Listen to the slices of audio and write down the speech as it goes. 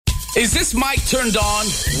Is this mic turned on?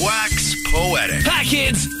 Wax Poetic. Hi,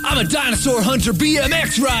 kids. I'm a dinosaur hunter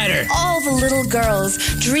BMX rider. All the little girls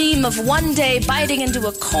dream of one day biting into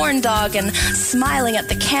a corn dog and smiling at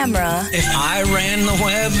the camera. If I ran the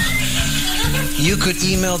web, you could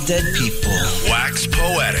email dead people. Wax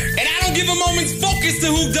Poetic. And I don't give a moment's focus to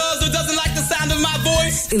who does or doesn't like the sound of my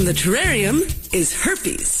voice. In the terrarium is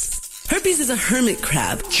Herpes. Herpes is a hermit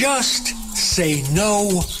crab. Just say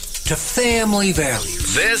no to family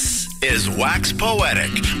values. This is Wax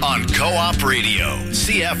Poetic on Co-op Radio,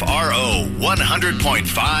 CFRO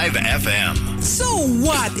 100.5 FM. So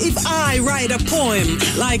what if I write a poem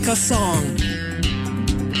like a song?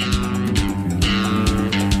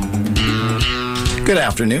 Good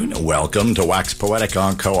afternoon. Welcome to Wax Poetic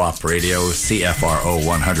on Co-op Radio, CFRO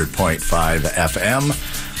 100.5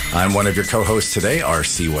 FM. I'm one of your co-hosts today,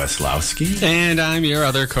 R.C. Weslowski. And I'm your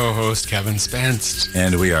other co-host, Kevin Spence.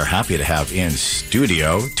 And we are happy to have in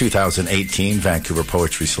studio 2018 Vancouver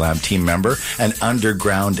Poetry Slam team member, an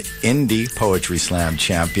underground indie Poetry Slam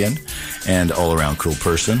champion, and all-around cool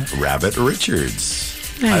person, Rabbit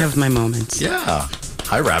Richards. I have my moments. Yeah.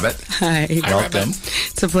 Hi, Rabbit. Hi. Welcome.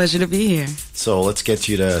 It's a pleasure to be here. So let's get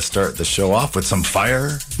you to start the show off with some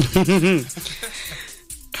fire.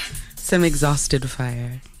 Some exhausted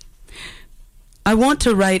fire. I want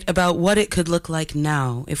to write about what it could look like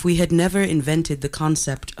now if we had never invented the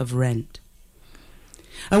concept of rent.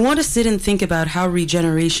 I want to sit and think about how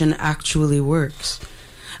regeneration actually works.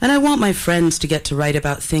 And I want my friends to get to write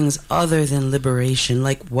about things other than liberation,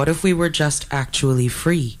 like what if we were just actually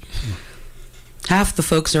free? Half the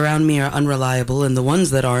folks around me are unreliable, and the ones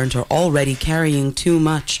that aren't are already carrying too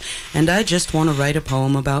much, and I just want to write a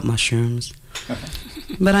poem about mushrooms.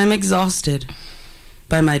 But I'm exhausted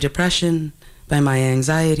by my depression, by my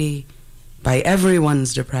anxiety, by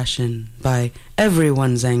everyone's depression, by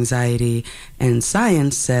everyone's anxiety, and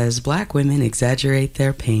science says black women exaggerate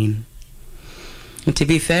their pain. And to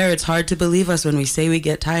be fair, it's hard to believe us when we say we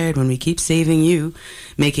get tired when we keep saving you,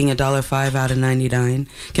 making $1.05 out of 99,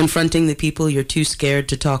 confronting the people you're too scared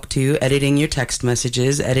to talk to, editing your text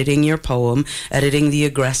messages, editing your poem, editing the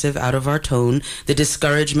aggressive out of our tone, the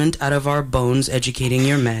discouragement out of our bones, educating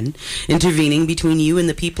your men, intervening between you and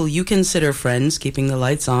the people you consider friends, keeping the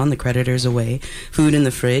lights on, the creditors away, food in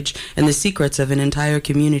the fridge, and the secrets of an entire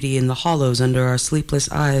community in the hollows under our sleepless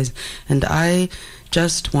eyes. And I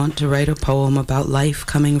just want to write a poem about life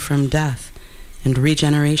coming from death and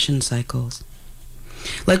regeneration cycles.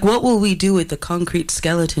 Like, what will we do with the concrete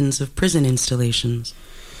skeletons of prison installations?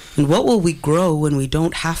 And what will we grow when we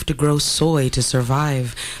don't have to grow soy to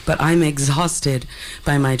survive? But I'm exhausted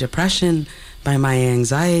by my depression, by my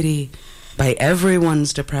anxiety, by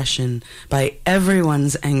everyone's depression, by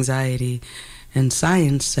everyone's anxiety. And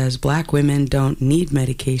science says black women don't need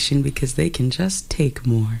medication because they can just take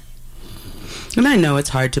more. And I know it's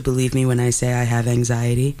hard to believe me when I say I have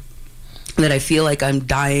anxiety, that I feel like I'm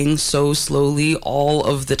dying so slowly all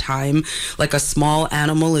of the time, like a small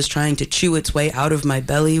animal is trying to chew its way out of my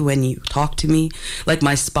belly when you talk to me, like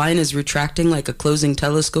my spine is retracting like a closing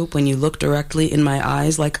telescope when you look directly in my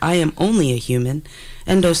eyes, like I am only a human,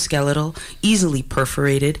 endoskeletal, easily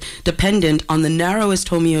perforated, dependent on the narrowest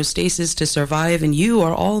homeostasis to survive, and you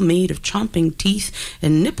are all made of chomping teeth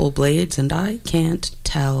and nipple blades, and I can't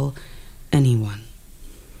tell anyone.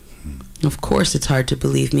 Of course it's hard to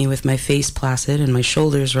believe me with my face placid and my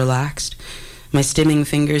shoulders relaxed, my stimming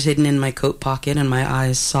fingers hidden in my coat pocket and my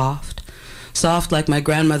eyes soft. Soft like my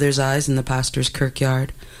grandmother's eyes in the pastor's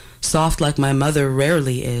kirkyard. Soft like my mother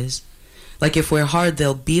rarely is. Like if we're hard,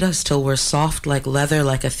 they'll beat us till we're soft like leather,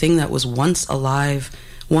 like a thing that was once alive,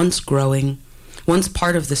 once growing, once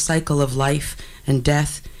part of the cycle of life and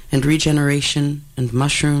death and regeneration and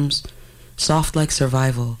mushrooms. Soft like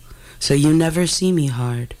survival. So you never see me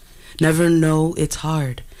hard, never know it's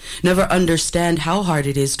hard, never understand how hard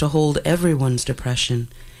it is to hold everyone's depression,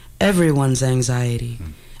 everyone's anxiety,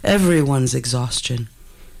 everyone's exhaustion.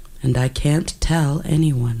 And I can't tell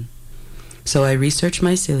anyone. So I research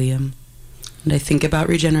mycelium, and I think about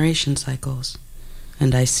regeneration cycles,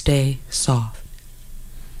 and I stay soft.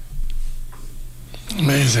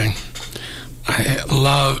 Amazing. I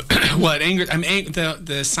love what anger.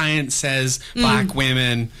 The science says black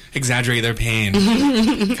women exaggerate their pain.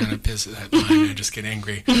 Kind of pisses at mine. I just get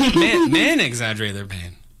angry. Men exaggerate their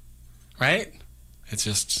pain, right? It's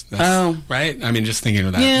just right. I mean, just thinking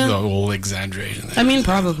of that the whole exaggeration thing. I mean,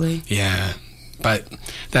 probably. Yeah, but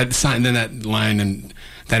that sign, then that line, and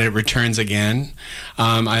that it returns again.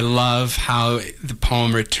 I love how the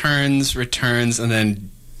poem returns, and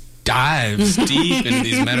then dives deep into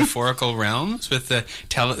these metaphorical realms with the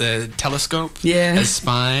telescope as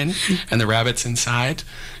spine and the rabbits inside.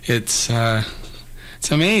 It's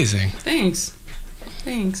amazing. Thanks.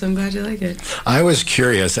 I'm glad you like it. I was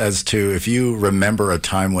curious as to if you remember a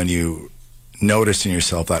time when you noticed in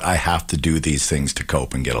yourself that I have to do these things to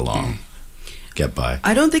cope and get along, get by.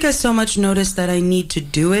 I don't think I so much noticed that I need to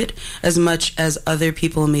do it as much as other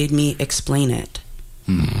people made me explain it.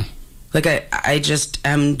 Like, I just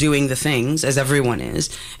am doing the things, as everyone is,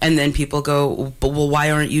 and then people go, but, well,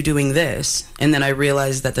 why aren't you doing this? And then I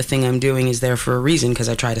realize that the thing I'm doing is there for a reason, because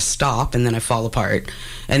I try to stop, and then I fall apart.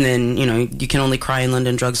 And then, you know, you can only cry in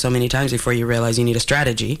London drugs so many times before you realize you need a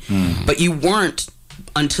strategy. But you weren't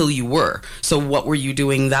until you were. So what were you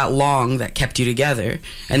doing that long that kept you together?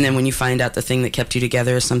 And then when you find out the thing that kept you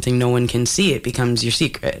together is something no one can see, it becomes your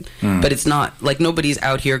secret. But it's not, like, nobody's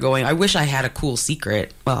out here going, I wish I had a cool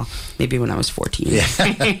secret. Well, maybe when I was 14. Yeah.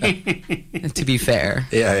 To be fair.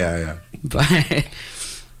 Yeah. But...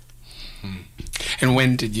 And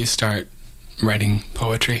when did you start writing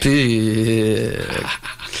poetry?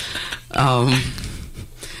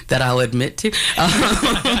 That I'll admit to.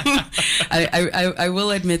 I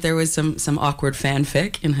will admit there was some awkward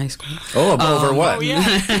fanfic in high school. Oh, over what? Oh,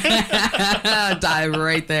 yeah. Dive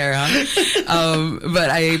right there, huh? But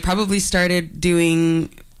I probably started doing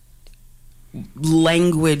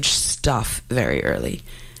language stuff very early.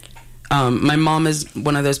 My mom is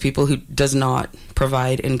one of those people who does not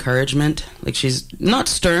provide encouragement. Like, she's not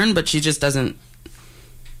stern, but she just doesn't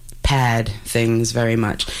pad things very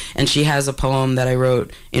much. And she has a poem that I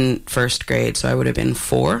wrote in first grade, so I would have been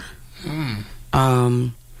 4.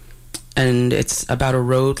 And it's about a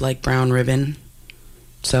road like brown ribbon.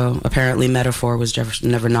 So apparently metaphor was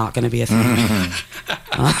never not going to be a thing.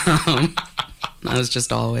 I was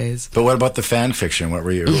just always. But what about the fan fiction? What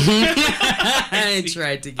were you? I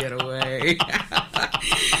tried to get away.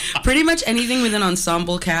 Pretty much anything with an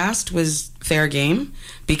ensemble cast was fair game,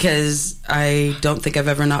 because I don't think I've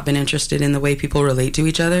ever not been interested in the way people relate to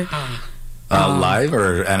each other. Live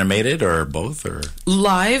or animated or both? Or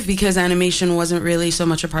live, because animation wasn't really so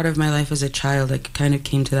much a part of my life as a child. I kind of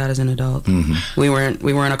came to that as an adult. We weren't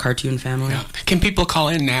a cartoon family. Yeah. Can people call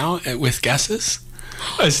in now with guesses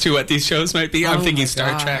as to what these shows might be? I'm thinking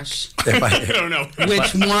Star Trek. I don't know.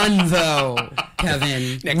 Which one, though,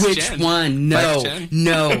 Kevin? Next Gen. One? No,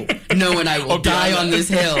 no, and I will die on this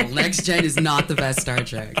hill. Okay. Next Gen is not the best Star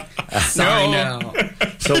Trek. Sorry, no.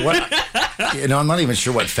 So what? I'm not even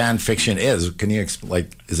sure what fan fiction is. Can you explain?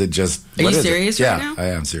 Like, is it just? Are you serious right now? Yeah, I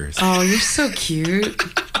am serious. Oh, you're so cute.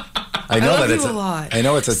 I know love that it's you a lot. I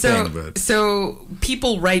know it's a thing, but so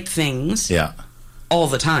people write things. Yeah. All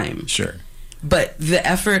the time. Sure. But the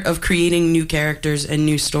effort of creating new characters and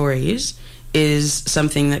new stories is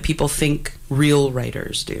something that people think real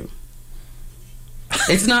writers do.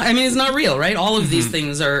 It's not, I mean, it's not real, right? All of these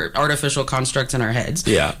things are artificial constructs in our heads.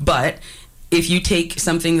 Yeah. But if you take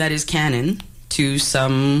something that is canon to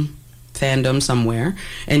some fandom somewhere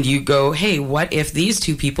and you go, hey, what if these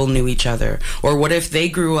two people knew each other? Or what if they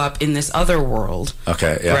grew up in this other world?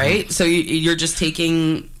 Okay, yeah. Right? So you're just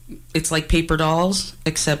taking... It's like paper dolls,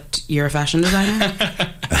 except you're a fashion designer.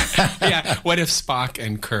 Yeah. What if Spock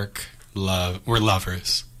and Kirk were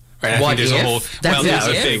lovers? Right. I What think there's if? a whole. That's there's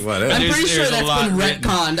it. a thing. What if? I'm pretty sure There's a that's lot been written.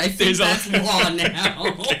 retconned. I think There's that's law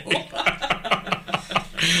now.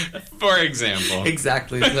 For example,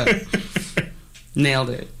 Exactly so. Nailed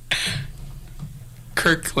it.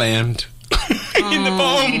 Kirkland in the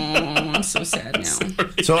poem. I'm so sad now.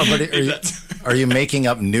 So, are you making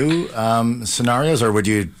up new scenarios, or would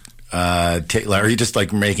you are you just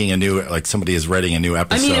like making a new, like somebody is writing a new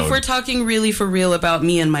episode? I mean, if we're talking really for real about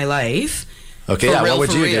me and my life, okay, for yeah, real, what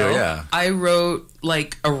would for you real, do? Yeah, I wrote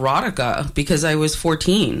like erotica because I was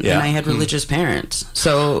 14 Yeah. and I had religious parents.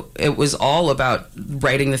 So it was all about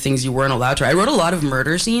writing the things you weren't allowed to. I wrote a lot of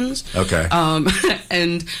murder scenes. Okay.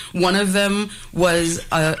 And one of them was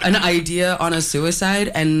an idea on a suicide,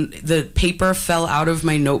 and the paper fell out of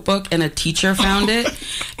my notebook, and a teacher found it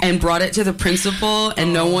and brought it to the principal,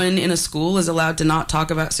 and no one in a school is allowed to not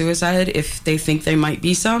talk about suicide if they think there might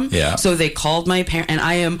be some. Yeah. So they called my parents, and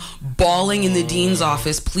I am bawling in the dean's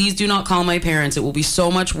office, please do not call my parents. It will be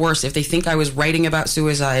so much worse if they think I was writing about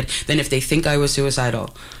suicide than if they think I was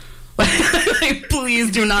suicidal. Like,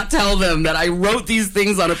 please do not tell them that I wrote these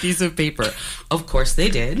things on a piece of paper. Of course they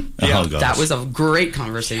did. Oh, gosh. That was a great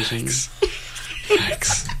conversation.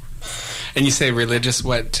 Yikes. And you say religious?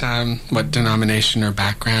 What denomination or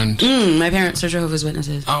background? My parents are Jehovah's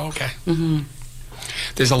Witnesses. Oh, okay.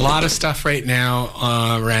 There's a lot of stuff right now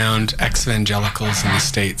around ex-evangelicals in the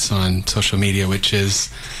States on social media, which is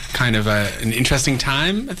kind of an interesting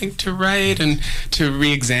time, I think, to write and to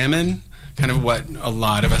re-examine kind of what a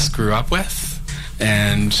lot of us grew up with.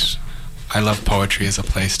 And I love poetry as a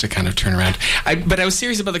place to kind of turn around. But I was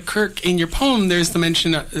serious about the kirk. In your poem, there's the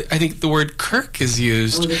mention, I think the word kirk is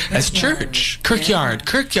used as church. Kirkyard.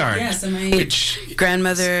 Yeah, so my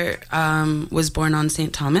grandmother was born on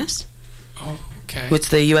St. Thomas. Oh, okay. Which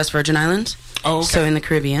the U.S. Virgin Islands. Oh, okay. So in the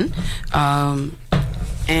Caribbean. And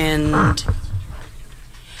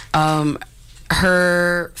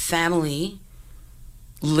her family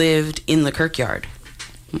lived in the kirkyard.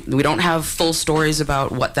 We don't have full stories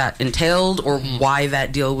about what that entailed or why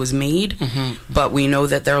that deal was made, but we know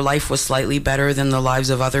that their life was slightly better than the lives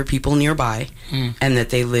of other people nearby, and that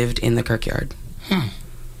they lived in the kirkyard.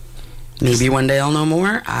 Maybe one day I'll know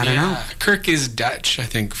more. I don't know. Kirk is Dutch, I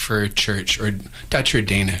think, for church, or Dutch or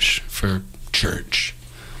Danish for church,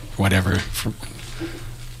 whatever.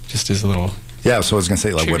 Just as a little... Yeah, so I was going to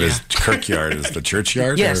say, like, what is kirkyard? Is the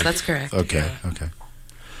churchyard? Yes, that's correct. Okay, okay.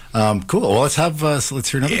 Cool. Well, let's hear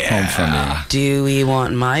another poem from you. Do we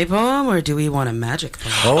want my poem or do we want a magic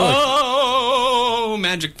poem? Oh,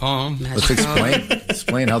 magic poem. Let's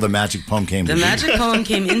explain how the magic poem came to you. The magic poem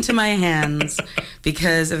came into my hands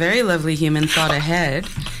because a very lovely human thought ahead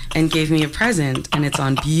and gave me a present, and it's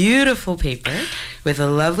on beautiful paper with a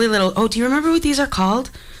lovely little... Oh, do you remember what these are called?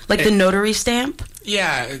 Like the notary stamp?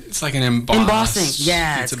 Yeah, it's like an embossing.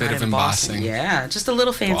 Yeah, it's a bit of embossing. Yeah, just a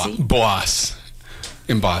little fancy.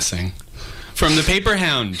 Embossing from the Paper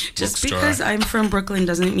Hound Just bookstore. Because I'm from Brooklyn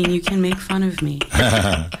doesn't mean you can make fun of me.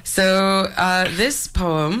 So this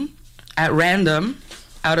poem, at random,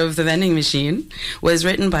 out of the vending machine, was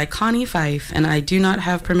written by Connie Fife, and I do not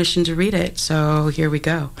have permission to read it, so here we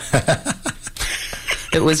go.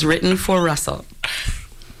 It was written for Russell.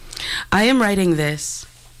 I am writing this,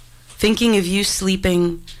 thinking of you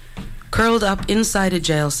sleeping, curled up inside a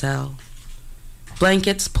jail cell.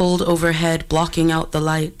 Blankets pulled overhead, blocking out the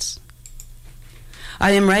lights.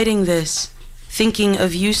 I am writing this, thinking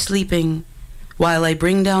of you sleeping, while I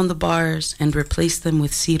bring down the bars and replace them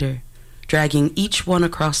with cedar, dragging each one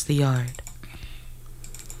across the yard.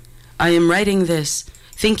 I am writing this,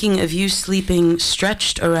 thinking of you sleeping,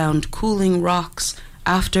 stretched around cooling rocks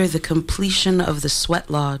after the completion of the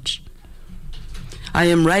sweat lodge. I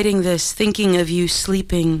am writing this, thinking of you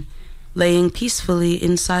sleeping, laying peacefully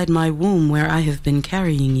inside my womb where I have been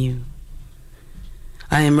carrying you.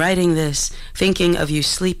 I am writing this, thinking of you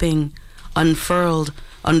sleeping, unfurled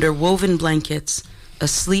under woven blankets,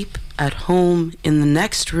 asleep at home in the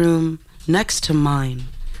next room next to mine.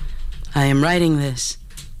 I am writing this,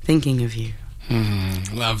 thinking of you.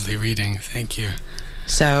 Lovely reading, thank you.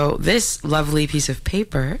 So this lovely piece of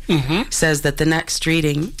paper says that the next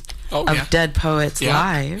reading of Dead Poets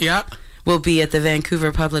Live will be at the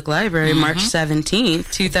Vancouver Public Library March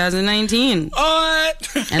 17th, 2019.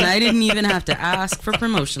 What? And I didn't even have to ask for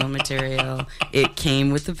promotional material. It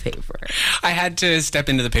came with the paper. I had to step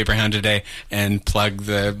into the Paper Hound today and plug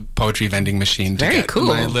the poetry vending machine to get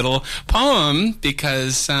my little poem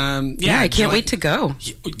because, I can't wait to go.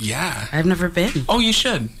 Yeah. I've never been. Oh, you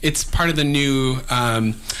should. It's part of the new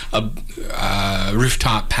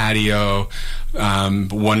rooftop patio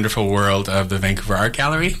wonderful world of the Vancouver Art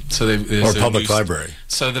Gallery. So there's Public Library.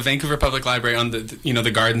 So the Vancouver Public Library on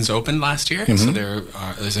the gardens opened last year. So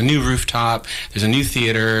there's a new rooftop. There's a new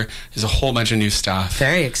theater. There's a whole bunch of new stuff.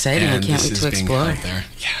 Very exciting. I can't wait to explore. There.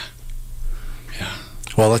 Yeah.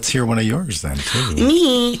 Well, let's hear one of yours then too.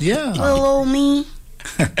 Me. Yeah. Little old me.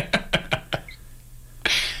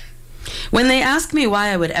 When they ask me why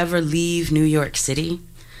I would ever leave New York City,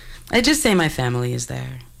 I just say my family is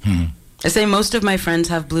there. I say most of my friends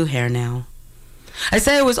have blue hair now. I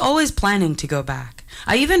say I was always planning to go back.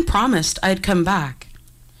 I even promised I'd come back.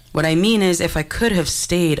 What I mean is, if I could have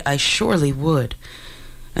stayed, I surely would.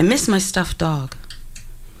 I miss my stuffed dog.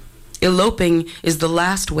 Eloping is the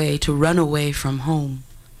last way to run away from home.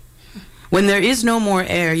 When there is no more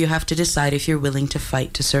air, you have to decide if you're willing to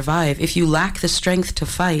fight to survive. If you lack the strength to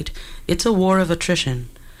fight, it's a war of attrition.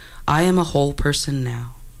 I am a whole person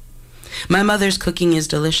now. My mother's cooking is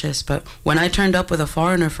delicious, but when I turned up with a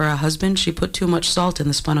foreigner for a husband, she put too much salt in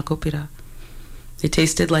the spanakopita. It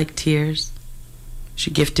tasted like tears.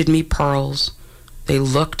 She gifted me pearls. They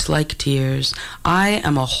looked like tears. I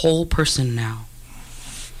am a whole person now.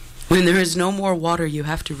 When there is no more water, you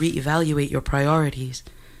have to reevaluate your priorities.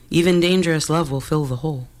 Even dangerous love will fill the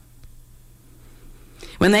hole.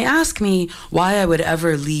 When they ask me why I would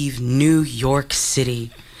ever leave New York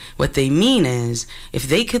City, what they mean is, if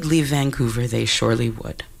they could leave Vancouver, they surely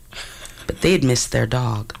would. but they'd miss their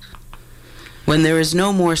dog. When there is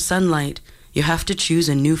no more sunlight, you have to choose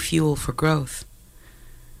a new fuel for growth.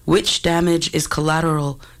 Which damage is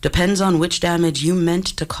collateral depends on which damage you meant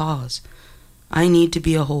to cause. I need to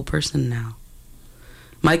be a whole person now.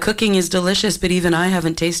 My cooking is delicious, but even I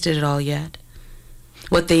haven't tasted it all yet.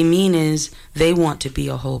 What they mean is they want to be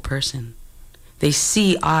a whole person. They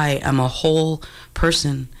see I am a whole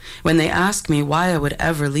person. When they ask me why I would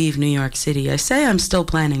ever leave New York City, I say I'm still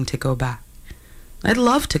planning to go back. I'd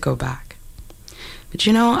love to go back. But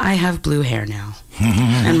you know, I have blue hair now,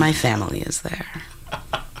 and my family is there.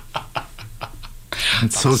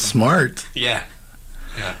 It's so smart. Yeah.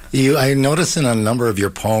 Yeah. I notice in a number of your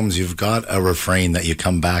poems, you've got a refrain that you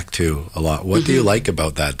come back to a lot. What do you like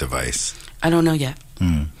about that device? I don't know yet.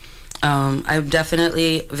 I'm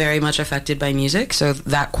definitely very much affected by music, so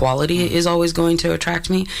that quality is always going to attract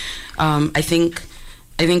me. I think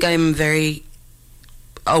I'm very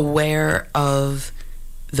aware of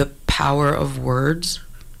the power of words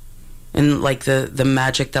and like the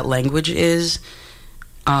magic that language is,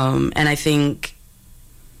 and I think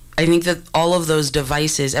that all of those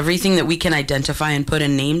devices, everything that we can identify and put a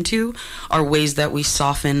name to, are ways that we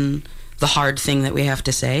soften the hard thing that we have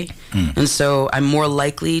to say. And so I'm more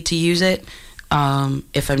likely to use it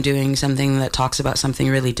if I'm doing something that talks about something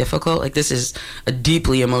really difficult. Like, this is a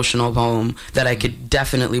deeply emotional poem that I could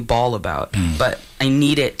definitely bawl about, but I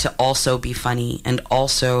need it to also be funny and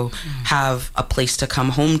also have a place to come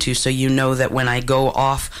home to, so you know that when I go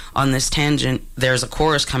off on this tangent, there's a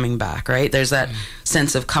chorus coming back, right? There's that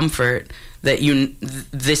sense of comfort that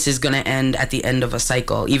this is going to end at the end of a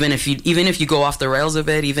cycle, even if you go off the rails a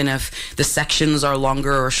bit, even if the sections are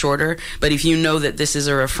longer or shorter. But if you know that this is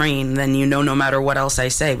a refrain, then you know no matter what else I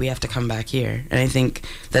say, we have to come back here. And I think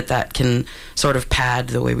that can sort of pad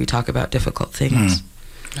the way we talk about difficult things.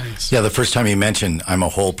 Nice. Yeah, the first time you mentioned I'm a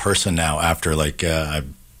whole person now, after it's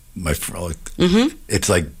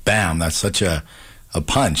like bam, that's such a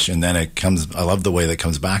punch, and then it comes. I love the way that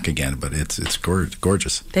comes back again, but it's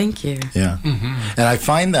gorgeous. Thank you. Yeah, and I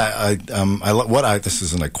find that this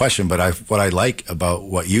isn't a question, but what I like about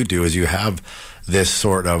what you do is you have this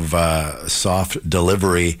sort of soft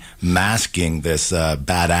delivery masking this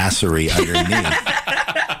badassery underneath.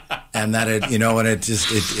 And that it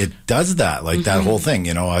does that, like that whole thing.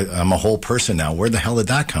 I'm a whole person now. Where the hell did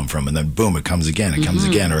that come from? And then boom, it comes again. It comes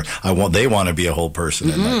again. Or they want to be a whole person.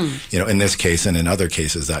 And then, in this case and in other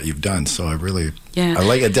cases that you've done. So I really, I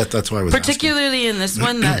like it. That's why I was particularly asking. In this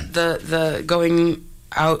one, that the going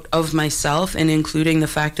out of myself and including the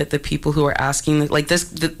fact that the people who are asking, like this,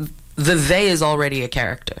 the they is already a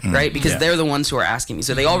character, right? Because they're the ones who are asking me.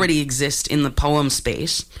 So they already exist in the poem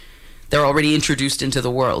space. They're already introduced into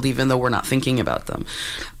the world, even though we're not thinking about them.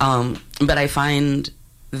 But I find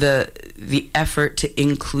the effort to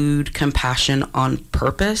include compassion on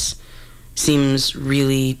purpose seems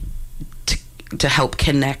really to help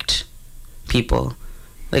connect people.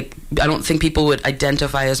 Like, I don't think people would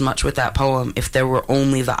identify as much with that poem if there were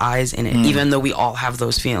only the eyes in it, even though we all have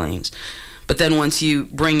those feelings. But then once you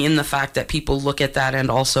bring in the fact that people look at that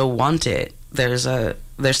and also want it, there's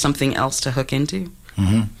something else to hook into.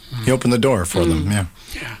 You open the door for them, yeah.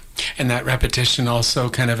 And that repetition also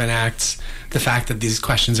kind of enacts the fact that these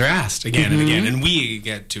questions are asked again and again, and we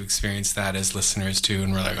get to experience that as listeners too,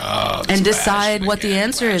 and we're like, and decide what the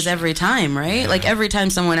answer is every time, right? Like, every time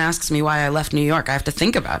someone asks me why I left New York, I have to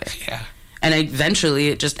think about it. And eventually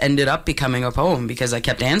it just ended up becoming a poem because I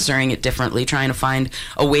kept answering it differently, trying to find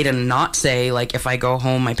a way to not say, like, if I go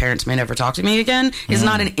home, my parents may never talk to me again, is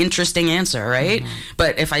not an interesting answer, right?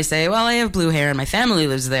 But if I say, well, I have blue hair and my family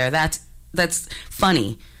lives there, that's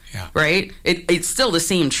funny, right? It's still the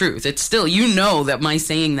same truth. It's still, that my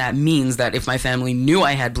saying that means that if my family knew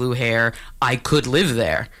I had blue hair, I could live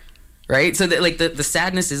there. Right? So that, like, the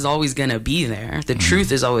sadness is always going to be there. The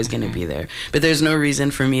truth is always going to be there. But there's no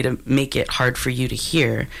reason for me to make it hard for you to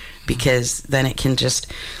hear, because then it can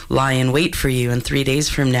just lie in wait for you, and 3 days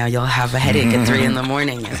from now you'll have a headache at 3 a.m.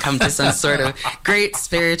 and come to some sort of great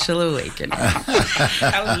spiritual awakening.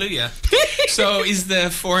 Hallelujah. So is the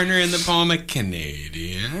foreigner in the poem a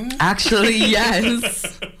Canadian? Actually,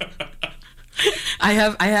 yes. I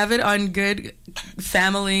have it on Good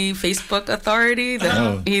Family Facebook Authority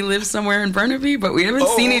that he lives somewhere in Burnaby, but we haven't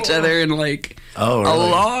seen each other in like a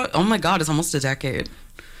long. Oh my God, it's almost a decade.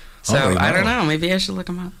 So I don't know. Maybe I should look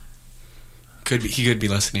him up. He could be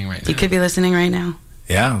listening right now. He could be listening right now.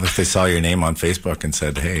 Yeah, if they saw your name on Facebook and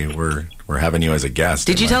said, "Hey, we're having you as a guest."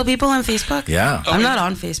 Did you tell people on Facebook? Yeah. I'm not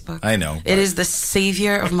on Facebook. I know. It is the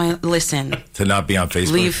savior of my... Listen. To not be on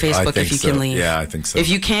Facebook? Leave Facebook if you can leave. Yeah, I think so. If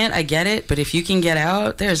you can't, I get it. But if you can get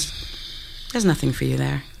out, there's nothing for you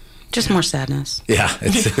there. Just more sadness. Yeah,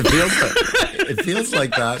 it feels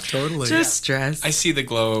like that, totally. Just stress. I see the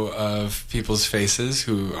glow of people's faces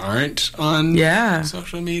who aren't on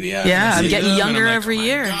social media. Yeah, I'm getting them, younger like, every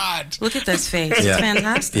year. God. Look at this face. It's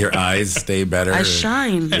fantastic. Your eyes stay better. I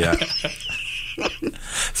shine. Yeah.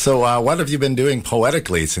 So what have you been doing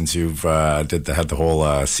poetically since you've had the whole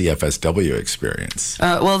CFSW experience?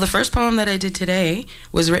 Well, the first poem that I did today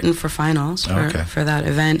was written for finals for that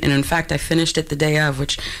event. And in fact, I finished it the day of,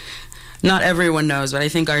 which not everyone knows, but I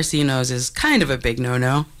think RC knows is kind of a big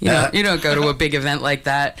no-no. You don't go to a big event like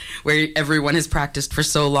that where everyone has practiced for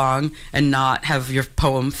so long and not have your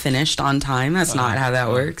poem finished on time. That's not how that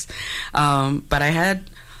works. But I had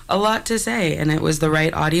a lot to say, and it was the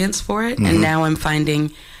right audience for it. And now I'm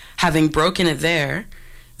finding, having broken it there,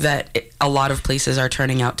 that a lot of places are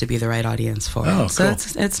turning out to be the right audience for it. So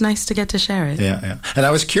cool. it's nice to get to share it. Yeah. And I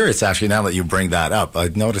was curious, actually, now that you bring that up, I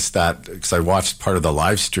noticed that, because I watched part of the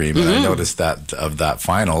live stream, and I noticed that of that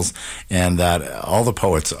finals, and that all the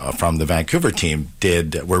poets from the Vancouver team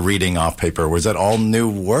were reading off paper. Was it all new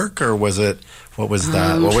work, or was it, what was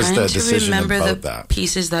that? What was the decision about that? Remember the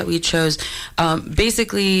pieces that we chose.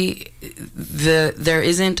 Basically, there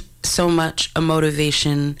isn't so much a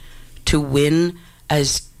motivation to win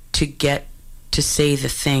as to get to say the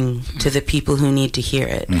thing to the people who need to hear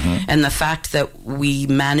it. And the fact that we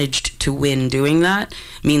managed to win doing that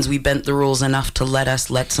means we bent the rules enough to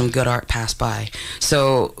let some good art pass by.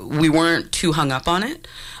 So we weren't too hung up on it.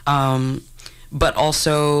 But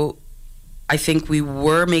also, I think we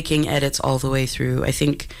were making edits all the way through. I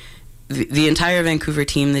think the entire Vancouver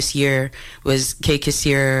team this year was Kay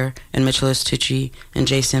Kassir and Mitchell Tucci and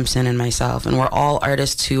Jay Simpson and myself, and we're all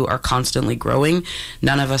artists who are constantly growing.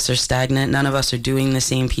 None of us are stagnant. None of us are doing the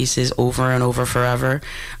same pieces over and over forever.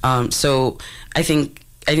 So I think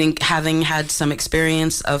having had some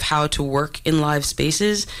experience of how to work in live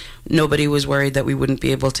spaces, nobody was worried that we wouldn't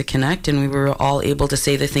be able to connect, and we were all able to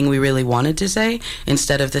say the thing we really wanted to say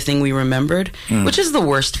instead of the thing we remembered, which is the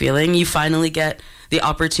worst feeling. You finally get the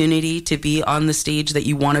opportunity to be on the stage that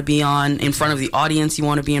you want to be on, in front of the audience you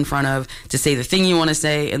want to be in front of, to say the thing you want to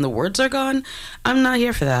say, and the words are gone. I'm not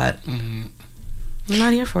here for that. I'm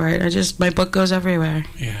not here for it. My book goes everywhere.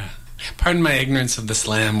 Yeah. Pardon my ignorance of the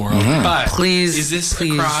slam world, but please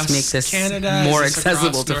across make this Canada, more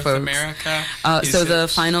accessible to North folks. America? So the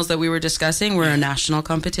finals that we were discussing were a national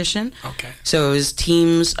competition. Okay. So it was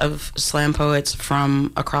teams of slam poets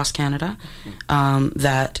from across Canada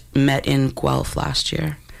that met in Guelph last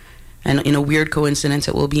year. And in a weird coincidence,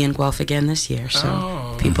 it will be in Guelph again this year.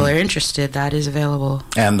 So people are interested. That is available.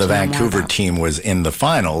 And the Vancouver team was in the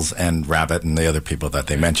finals, and Rabbit and the other people that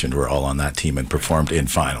they mentioned were all on that team and performed in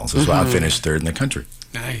finals as well. Finished third in the country.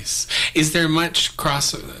 Nice. Is there much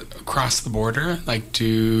across the border? Like,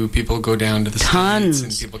 do people go down to the States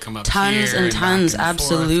and people come up here? Tons and tons.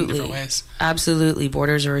 Absolutely. Absolutely.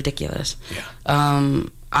 Borders are ridiculous. Yeah.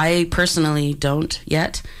 I personally don't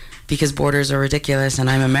yet, because borders are ridiculous, and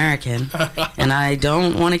I'm American, and I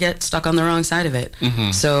don't want to get stuck on the wrong side of it.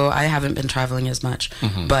 So I haven't been traveling as much.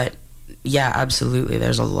 But yeah, absolutely,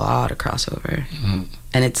 there's a lot of crossover,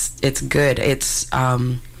 and it's good. It's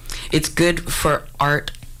good for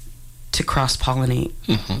art to cross-pollinate.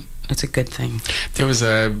 It's a good thing. There was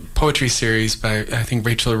a poetry series by, I think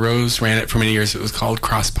Rachel Rose ran it for many years. It was called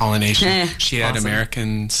Cross-Pollination. She had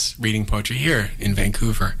Americans reading poetry here in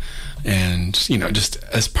Vancouver. And, just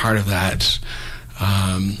as part of that,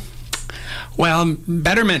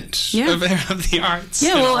 betterment of the arts.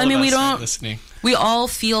 Yeah, well, I mean, listening. We all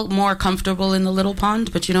feel more comfortable in the little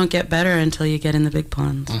pond, but you don't get better until you get in the big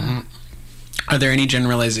pond. So. Are there any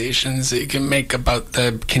generalizations that you can make about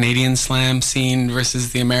the Canadian slam scene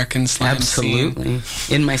versus the American slam scene?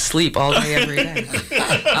 Absolutely. In my sleep all day, every day.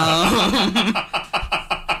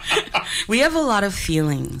 We have a lot of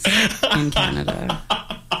feelings in Canada.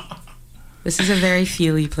 This is a very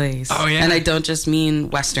feely place. Oh, yeah? And I don't just mean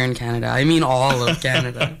Western Canada. I mean all of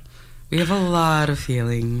Canada. We have a lot of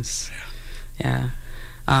feelings. Yeah.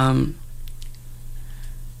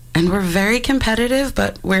 And we're very competitive,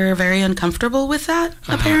 but we're very uncomfortable with that,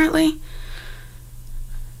 apparently.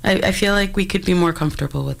 I feel like we could be more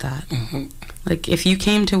comfortable with that. Like, if you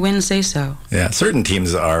came to win, say so. Yeah, certain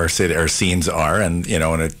teams are, or scenes are, and,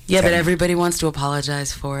 but everybody wants to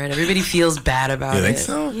apologize for it. Everybody feels bad about it. You think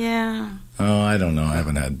so? Yeah. Oh, I don't know. I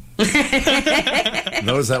haven't had...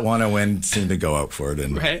 Those that want to win seem to go out for it,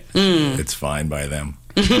 and it's fine by them.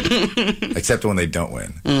 Except when they don't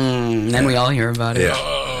win. Then we all hear about it.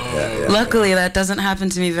 Yeah. Luckily, that doesn't happen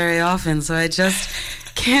to me very often, so I just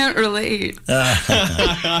can't relate.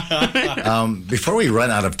 Before we run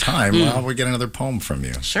out of time, we'll get another poem from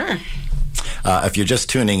you. Sure. If you're just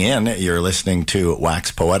tuning in, you're listening to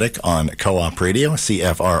Wax Poetic on Co-op Radio,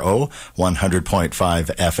 CFRO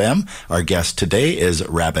 100.5 FM. Our guest today is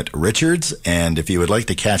Rabbit Richards, and if you would like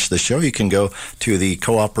to catch the show, you can go to the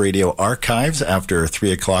Co-op Radio archives after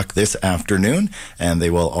 3 o'clock this afternoon, and they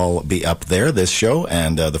will all be up there, this show,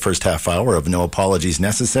 and the first half hour of No Apologies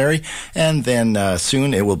Necessary, and then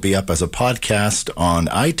soon it will be up as a podcast on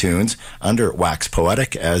iTunes under Wax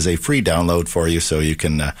Poetic as a free download for you, so you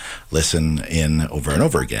can listen in over and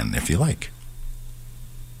over again if you like.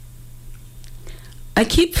 I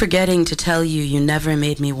keep forgetting to tell you, you never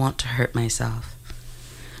made me want to hurt myself.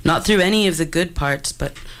 Not through any of the good parts,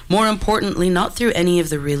 but more importantly, not through any of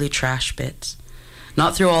the really trash bits.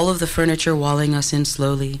 Not through all of the furniture walling us in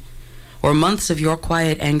slowly, or months of your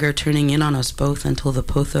quiet anger turning in on us both until the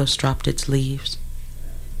pothos dropped its leaves.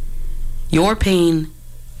 Your pain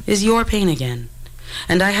is your pain again,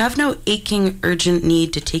 and I have no aching, urgent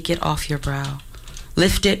need to take it off your brow,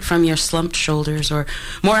 lift it from your slumped shoulders, or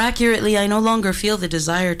more accurately, I no longer feel the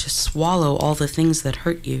desire to swallow all the things that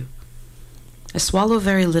hurt you. I swallow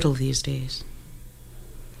very little these days.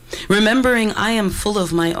 Remembering I am full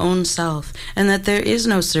of my own self, and that there is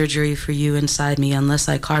no surgery for you inside me unless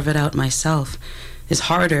I carve it out myself, is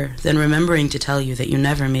harder than remembering to tell you that you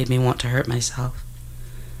never made me want to hurt myself.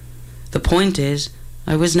 The point is,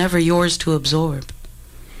 I was never yours to absorb.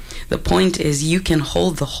 The point is, you can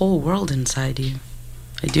hold the whole world inside you.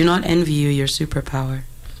 I do not envy you your superpower.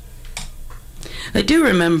 I do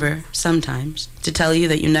remember, sometimes, to tell you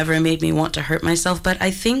that you never made me want to hurt myself, but I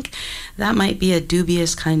think that might be a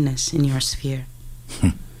dubious kindness in your sphere.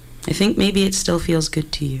 I think maybe it still feels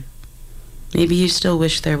good to you. Maybe you still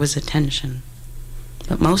wish there was attention.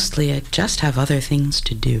 But mostly, I just have other things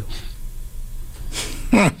to do.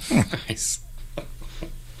 Nice.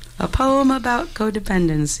 A poem about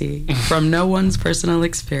codependency from no one's personal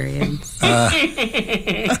experience.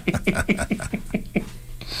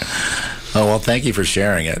 Oh, well, thank you for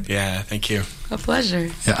sharing it. Yeah, thank you. A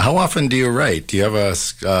pleasure. Yeah, how often do you write? Do you have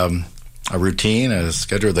a routine, a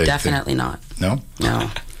schedule? Definitely not. No?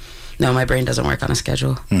 No, my brain doesn't work on a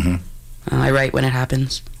schedule. Mm-hmm. I write when it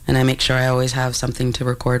happens, and I make sure I always have something to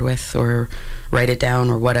record with or write it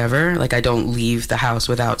down or whatever. Like, I don't leave the house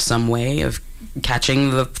without some way of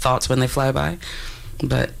catching the thoughts when they fly by.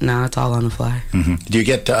 But no, it's all on the fly. Mm-hmm. Do you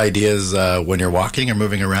get ideas when you're walking or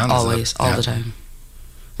moving around? Always, all the time.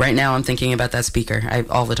 Right now, I'm thinking about that speaker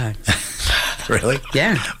all the time. Really?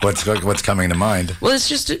 Yeah. What's coming to mind? Well, it's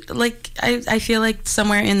just like I feel like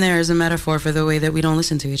somewhere in there is a metaphor for the way that we don't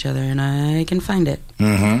listen to each other, and I can find it.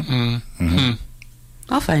 Mm-hmm. Mm-hmm. Mm-hmm.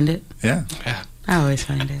 I'll find it. Yeah. I always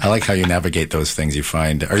find it. I like how you navigate those things you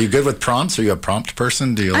find. Are you good with prompts? Are you a prompt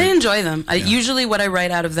person? Do you? I enjoy them. Usually, what I write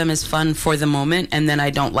out of them is fun for the moment, and then I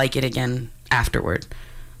don't like it again afterward.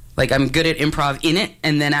 Like, I'm good at improv in it,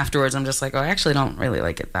 and then afterwards I'm just like, oh, I actually don't really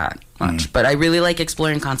like it that much. But I really like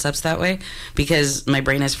exploring concepts that way because my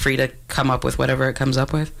brain is free to come up with whatever it comes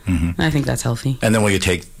up with. Mm-hmm. And I think that's healthy. And then will you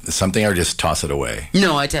take something or just toss it away?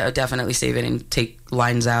 No, I definitely save it and take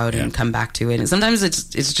lines out and come back to it. And sometimes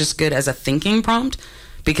it's just good as a thinking prompt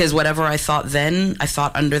because whatever I thought then, I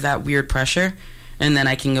thought under that weird pressure. And then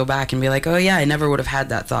I can go back and be like, oh, yeah, I never would have had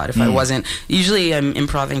that thought if I wasn't. Usually I'm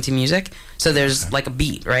improving to music, so there's like a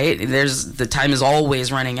beat, right? The time is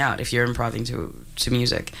always running out if you're improving to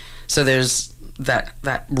music. So there's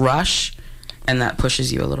that rush, and that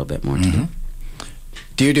pushes you a little bit more, too.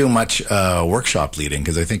 Do you do much workshop leading?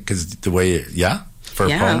 Because I think the way, for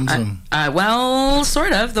poems? Well,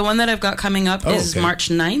 sort of. The one that I've got coming up is March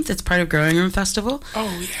 9th. It's part of Growing Room Festival.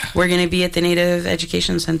 Oh, yeah. We're going to be at the Native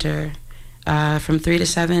Education Center from 3 to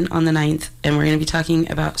 7 on the 9th, and we're going to be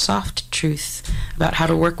talking about soft truth, about how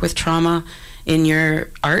to work with trauma in your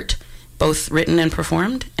art, both written and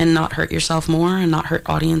performed, and not hurt yourself more and not hurt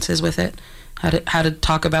audiences with it. How to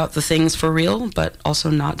talk about the things for real, but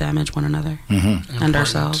also not damage one another and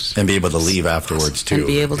ourselves. And be able to leave afterwards, too. And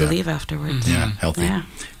be able to leave afterwards. Yeah, healthy. Yeah.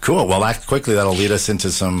 Cool. Well, that'll lead us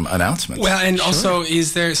into some announcements. Well, and also,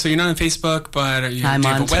 so you're not on Facebook, but I'm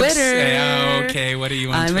on Twitter. Okay, what are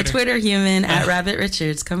you on Twitter? I'm a Twitter human, at Rabbit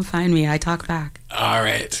Richards. Come find me. I talk back. All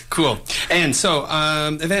right, cool. And so,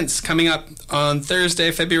 events coming up on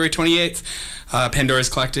Thursday, February 28th. Pandora's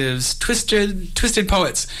Collective's Twisted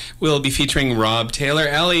Poets will be featuring Rob Taylor,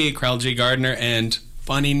 Ellie, Krell G. Gardner, and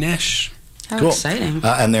Bonnie Nesh. How Cool. exciting.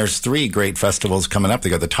 And there's 3 great festivals coming up. They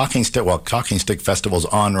got the Talking Stick Festival's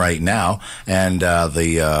on right now, and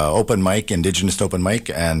the open mic, Indigenous open mic,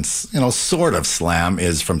 and sort of slam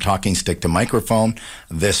is from Talking Stick to Microphone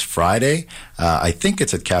this Friday. I think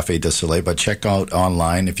it's at Café du Soleil, but check out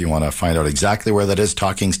online if you want to find out exactly where that is.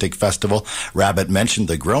 Talking Stick Festival. Rabbit mentioned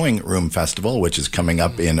the Growing Room Festival, which is coming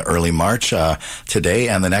up in early March today,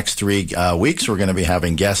 and the next 3 weeks we're going to be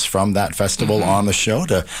having guests from that festival on the show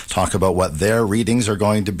to talk about what their readings are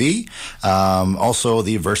going to be. Also,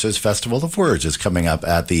 the Versus Festival of Words is coming up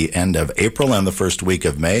at the end of April and the first week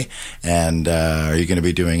of May. And are you going to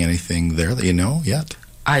be doing anything there that you know yet?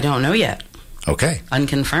 I don't know yet. Okay.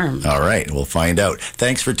 Unconfirmed. All right. We'll find out.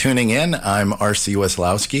 Thanks for tuning in. I'm R.C.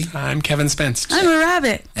 Weslowski. I'm Kevin Spence. I'm a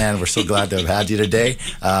rabbit. And we're so glad to have had you today.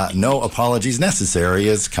 No Apologies Necessary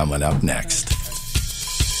is coming up next.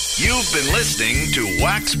 You've been listening to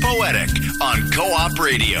Wax Poetic on Co-op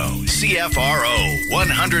Radio, CFRO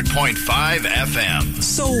 100.5 FM.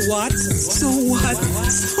 So what? So what?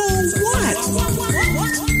 So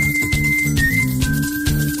what?